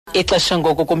Ixesha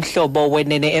ngoko kumhlobo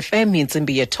wenene FM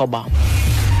intsimbi yethoba.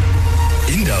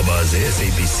 Indaba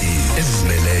ze-SABC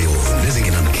ezizimeleyo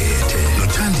nezingenamkhethe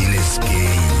nothandile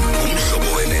Skeyi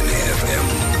kumhlobo wenene FM.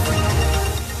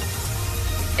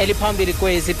 Eliphambili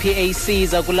kwezi PAC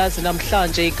azakulazi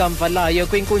namhlanje ikamva layo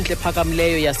kwinkundla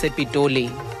ephakamileyo yase Pitoli.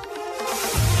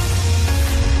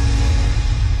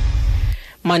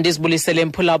 Mandizibulisele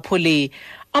mphulaphuli.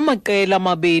 Amaqela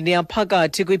amabini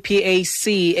aphakathi kwi-PAC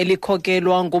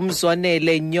elikhokelwa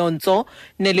ngumzwanele Nyontso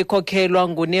nelikhokhelwa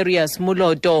nguNarius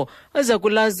Moloto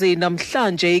azakulazi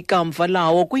namhlanje ikamva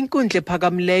lawo kwinkundla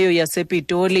ephakamileyo yase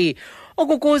Pitoli.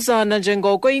 Ukukuzana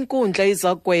njengoko inkundla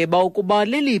izagweba ukuba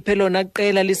leliphi lona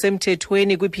qela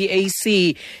lisemthethweni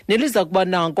kwi-PAC neliza kuba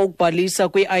nanko ukubhalisa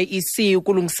kwi-IEC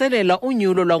ukulungiselela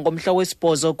unyulo lwangomhla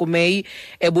wesi-8 kuMeyi.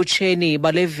 Ebutsheni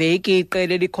bale veki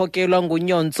iqela elikhokelwa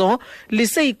nguNyontso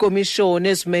liseyikomishoni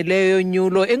ezimeleyo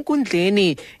yonyulo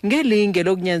enkundleni ngelinge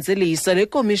lokunyanzelisa le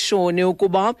komishoni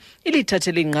ukuba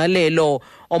ilithathele ingqalelo.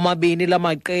 Omabini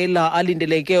lamaqela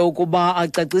alindeleke ukuba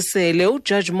acacisele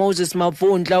uJudge Moses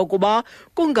Mavundla ukuba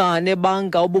kungane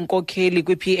banga ubunkokheli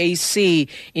kwi-PAC.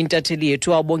 Intatheli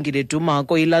yethu abongile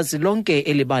Dumako ilazi lonke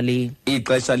elibali.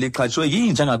 Ixesha liqhatshwe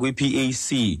yinja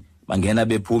ngakwi-PAC bangena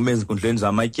bephuma ezinkundleni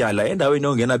zamatyala endaweni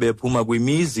yongena bephuma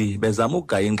kwimizi bezama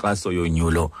ukugaya inkxaso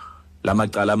yonyulo.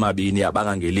 Lamacala amabini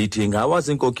abangangelithi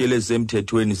ngawazinkokheli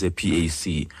ezisemthethweni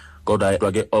ze-PAC.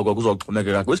 Kodwa ke oko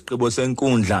kuzoxhomekeka kwisigqibo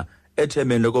senkundla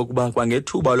ethemeni lokuba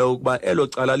kwangethuba lokuba elo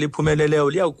cala liphumeleleyo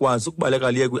liyakwazi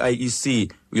ukubaleka liye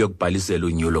kwi-IEC uyokubhalisela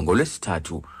unyulo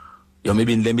ngolwesithathu.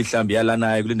 Yomibini le mihlambi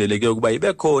yalanayo kulindeleke ukuba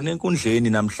ibe khona enkundleni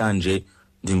namhlanje.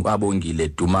 Ndingabongile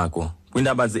Dumako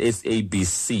kwindaba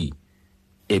ze-SABC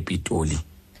ePitoli.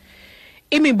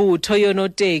 Imibutho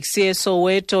yonoteksi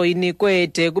eSoweto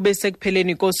inikwede kube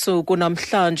sekupheleni kosuku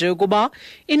namhlanje ukuba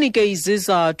inike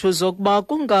izizathu zokuba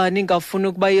kungani ngafuni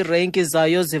ukuba irenki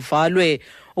zayo zivalwe.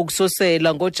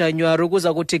 Ukususela ngoJanuwari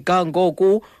kuza kuthi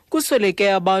kangoku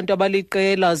kusweleke abantu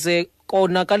abaliqela ze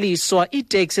konakaliswa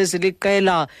iteksi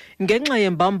eziliqela ngenxa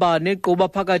yembambano equba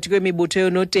phakathi kwemibutho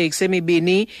yonoteksi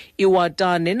emibini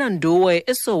iWatane naNduwe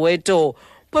eSoweto.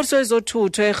 Porso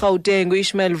ezothutho eGauteng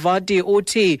Ishmael Vadi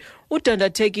uthi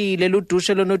udandathekile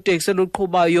ludushe lonoteksi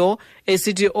oluqhubayo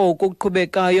esithi oku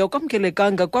kuqhubekayo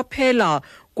kwamkelekanga kwaphela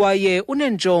kwaye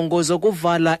unenjongo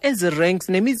zokuvala ezi ranks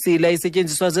nemizila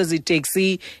esetyenziswa zezi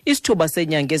taxi isithuba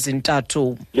senyanga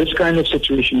ezintathu. This kind of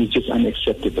situation is just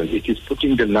unacceptable. It is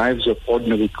putting the lives of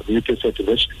ordinary commuters at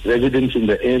risk. Residents in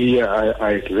the area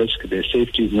are at risk. Their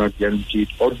safety is not guaranteed.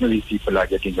 Ordinary people are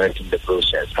getting hurt in the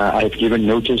process. I've given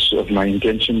notice of my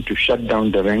intention to shut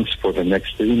down the ranks for the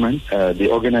next 3 months. The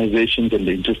organizations and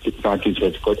the interested parties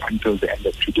have got until the end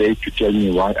of today to tell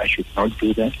me why I should not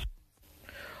do that.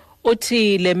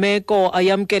 Uthi le meko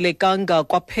ayamkelekanga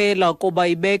kwaphela kuba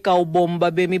ibeka ubomi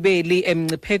babemibeli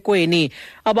emngciphekweni.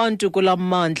 Abantu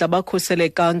kulamandla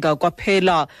bakhuselekanga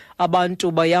kwaphela.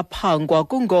 Abantu bayaphangwa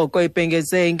kungoko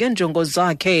ebhengeze ngenjongo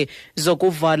zakhe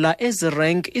zokuvala ezi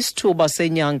rank isithuba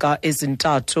senyanga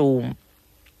ezintathu.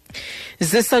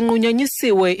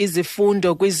 Zisanqunyanyisiwe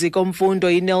izifundo kwiziko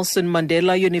mfundo iNelson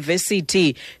Mandela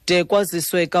University de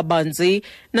kwaziswe kabanzi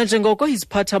nanjengoko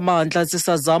iziphathamandla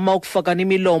zisazama ukufakana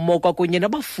imilomo kwakunye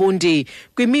nabafundi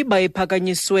kwimiba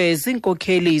ephakanyiswe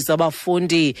ziinkokheli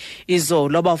zabafundi.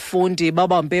 Izolo abafundi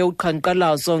babambe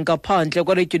uqhankqalazo ngaphandle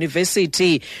kwale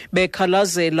dyunivesithi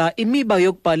bekhalazela imiba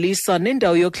yokubhalisa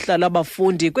nendawo yokuhlala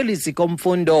abafundi kweli ziko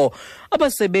mfundo.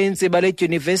 Abasebenzi bale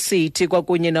dyunivesithi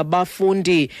kwakunye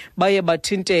nabafundi baye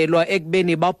bathintelwa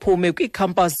ekubeni baphume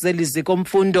kwiikhampasi zeliziko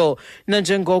mfundo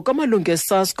nanjengoko amalungu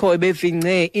eSASCO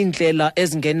ebevingce indlela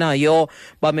ezingenayo.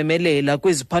 Bamemelela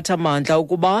kwiziphathamandla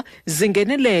ukuba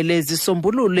zingenelele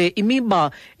zisombulule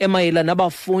imiba emayela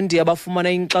nabafundi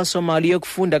abafumana inkxaso-mali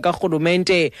yokufunda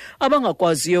karhulumente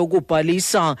abangakwaziyo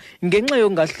ukubhalisa ngenxa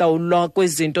yongahlawulwa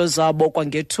kwezinto zabo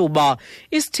kwangethuba.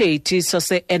 Isithethi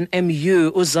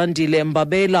sase-NMU uZandile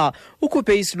Mbabela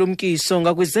ukhuphe isilumkiso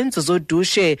ngakwizenzo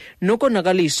zodushe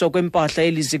nokonakaliswa kwempahla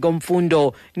eliziko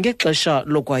mfundo ngexesha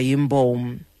lokwayimbo.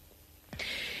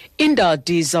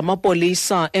 Indadi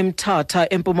zamapolisa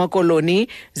eMthatha eMpuma Koloni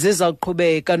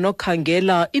zizaqhubeka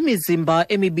nokhangela imizimba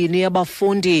emibini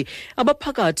yabafundi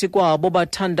abaphakathi kwabo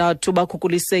bathandathu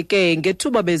bakhukuliseke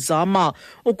ngethuba bezama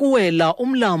ukuwela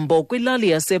umlambo kwilali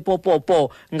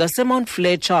yasePopopo ngaseMount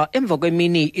Fletcher emva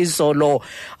kwemini izolo.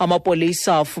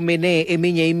 Amapolisa afumene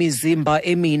eminye imizimba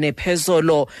emine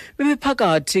phezolo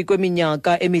bebephakathi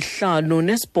kweminyaka emi-5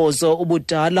 nesibhozo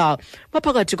ubudala.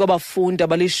 Baphakathi kwabafundi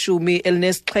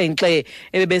abali-17 abali-7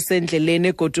 ebebesendleleni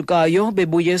egodukayo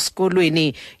bebuya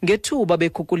esikolweni ngethuba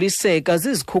bekhukuliseka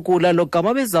zizikhukula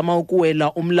logama bezama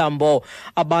ukuwela umlambo.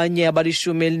 Abanye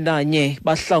abali-11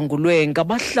 bahlangulwe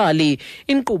ngabahlali.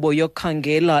 Inkqubo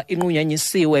yokukhangela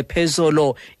inqunyanyisiwe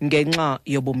phezolo ngenxa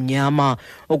yobumnyama.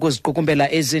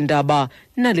 Ukuziqukumbela ezindaba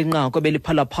nalinqaku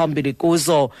ebeliphala phambili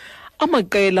kuzo.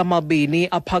 Amaqela amabini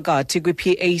aphakathi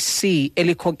kwi-PAC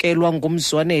elikhokelwa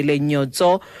nguMzwanele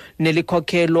Nyontso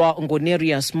nelikhokhelwa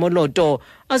nguNarius Moloto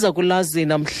azakulazi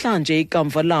namhlanje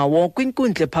ikamva lawo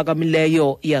kwinkundla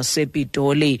ephakamileyo yase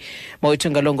Pitoli.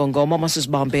 Mawethu ngalongo ngoma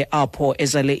masizibambe apho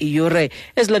ezale iyure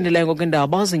ezilandelayo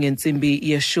ngokwendaba zingentsimbi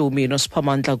ye-10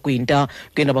 nosiphamandla kwinta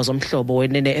kwindaba zomhlobo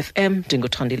wenene FM.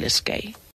 Ndinguthandile Skay.